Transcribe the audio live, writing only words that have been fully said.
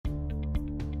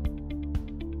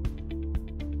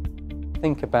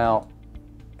Think about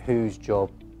whose job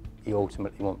you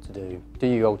ultimately want to do. Do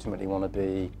you ultimately want to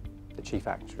be the chief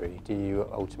actuary? Do you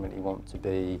ultimately want to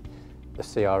be the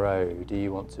CRO? Do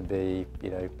you want to be,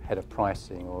 head of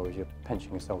pricing, or as your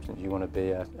pension consultant, do you want to be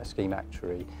a scheme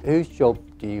actuary? Whose job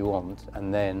do you want?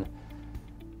 And then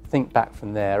think back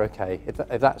from there, okay, if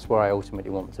that's where I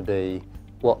ultimately want to be,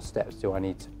 what steps do I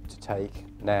need to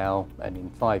take now and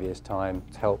in 5 years' time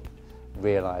to help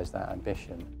realise that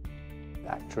ambition?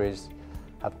 Actuaries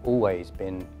have always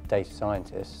been data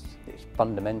scientists. It's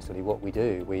fundamentally what we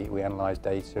do. We analyse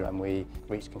data and we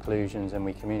reach conclusions and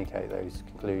we communicate those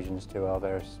conclusions to our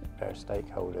various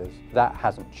stakeholders. That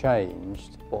hasn't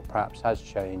changed. What perhaps has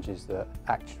changed is that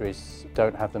actuaries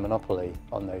don't have the monopoly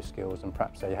on those skills, and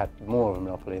perhaps they had more of a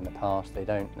monopoly in the past. They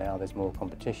don't now. There's more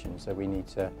competition, so we need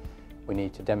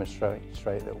to demonstrate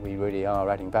that we really are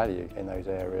adding value in those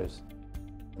areas.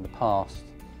 In the past,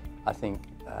 I think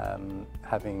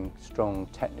having strong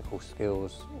technical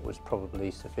skills was probably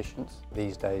sufficient.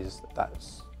 These days,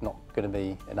 that's not going to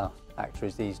be enough.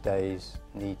 Actuaries these days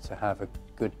need to have a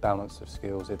good balance of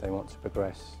skills if they want to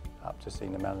progress up to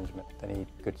senior management. They need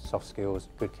good soft skills,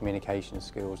 good communication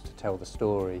skills to tell the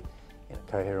story in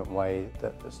a coherent way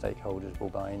that the stakeholders will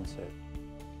buy into.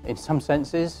 In some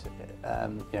senses,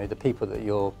 the people that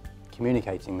you're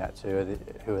communicating that to,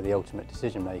 who are the ultimate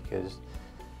decision makers,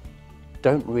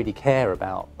 don't really care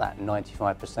about that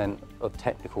 95% of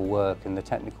technical work and the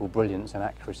technical brilliance and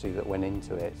accuracy that went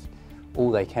into it.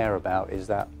 All they care about is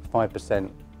that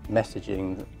 5%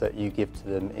 messaging that you give to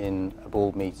them in a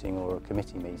board meeting or a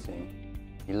committee meeting.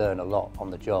 You learn a lot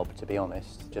on the job, to be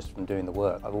honest, just from doing the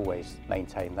work. I've always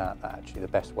maintained that actually the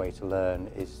best way to learn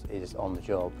is on the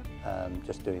job,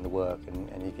 just doing the work,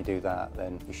 and if you do that,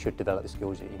 then you should develop the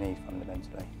skills that you need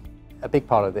fundamentally. A big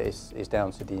part of this is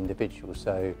down to the individual,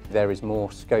 so there is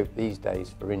more scope these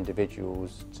days for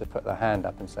individuals to put their hand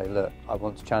up and say, look, I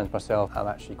want to challenge myself, I'm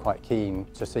actually quite keen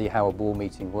to see how a board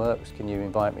meeting works, can you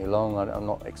invite me along? I'm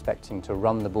not expecting to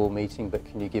run the board meeting, but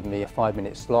can you give me a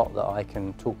 5-minute slot that I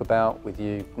can talk about with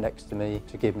you next to me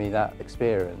to give me that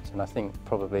experience? And I think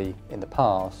probably in the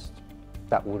past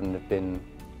that wouldn't have been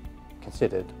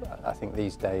considered. I think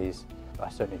these days I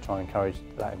certainly try and encourage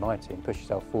that in my team. Push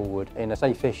yourself forward in a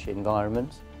safe-ish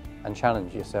environment and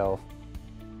challenge yourself.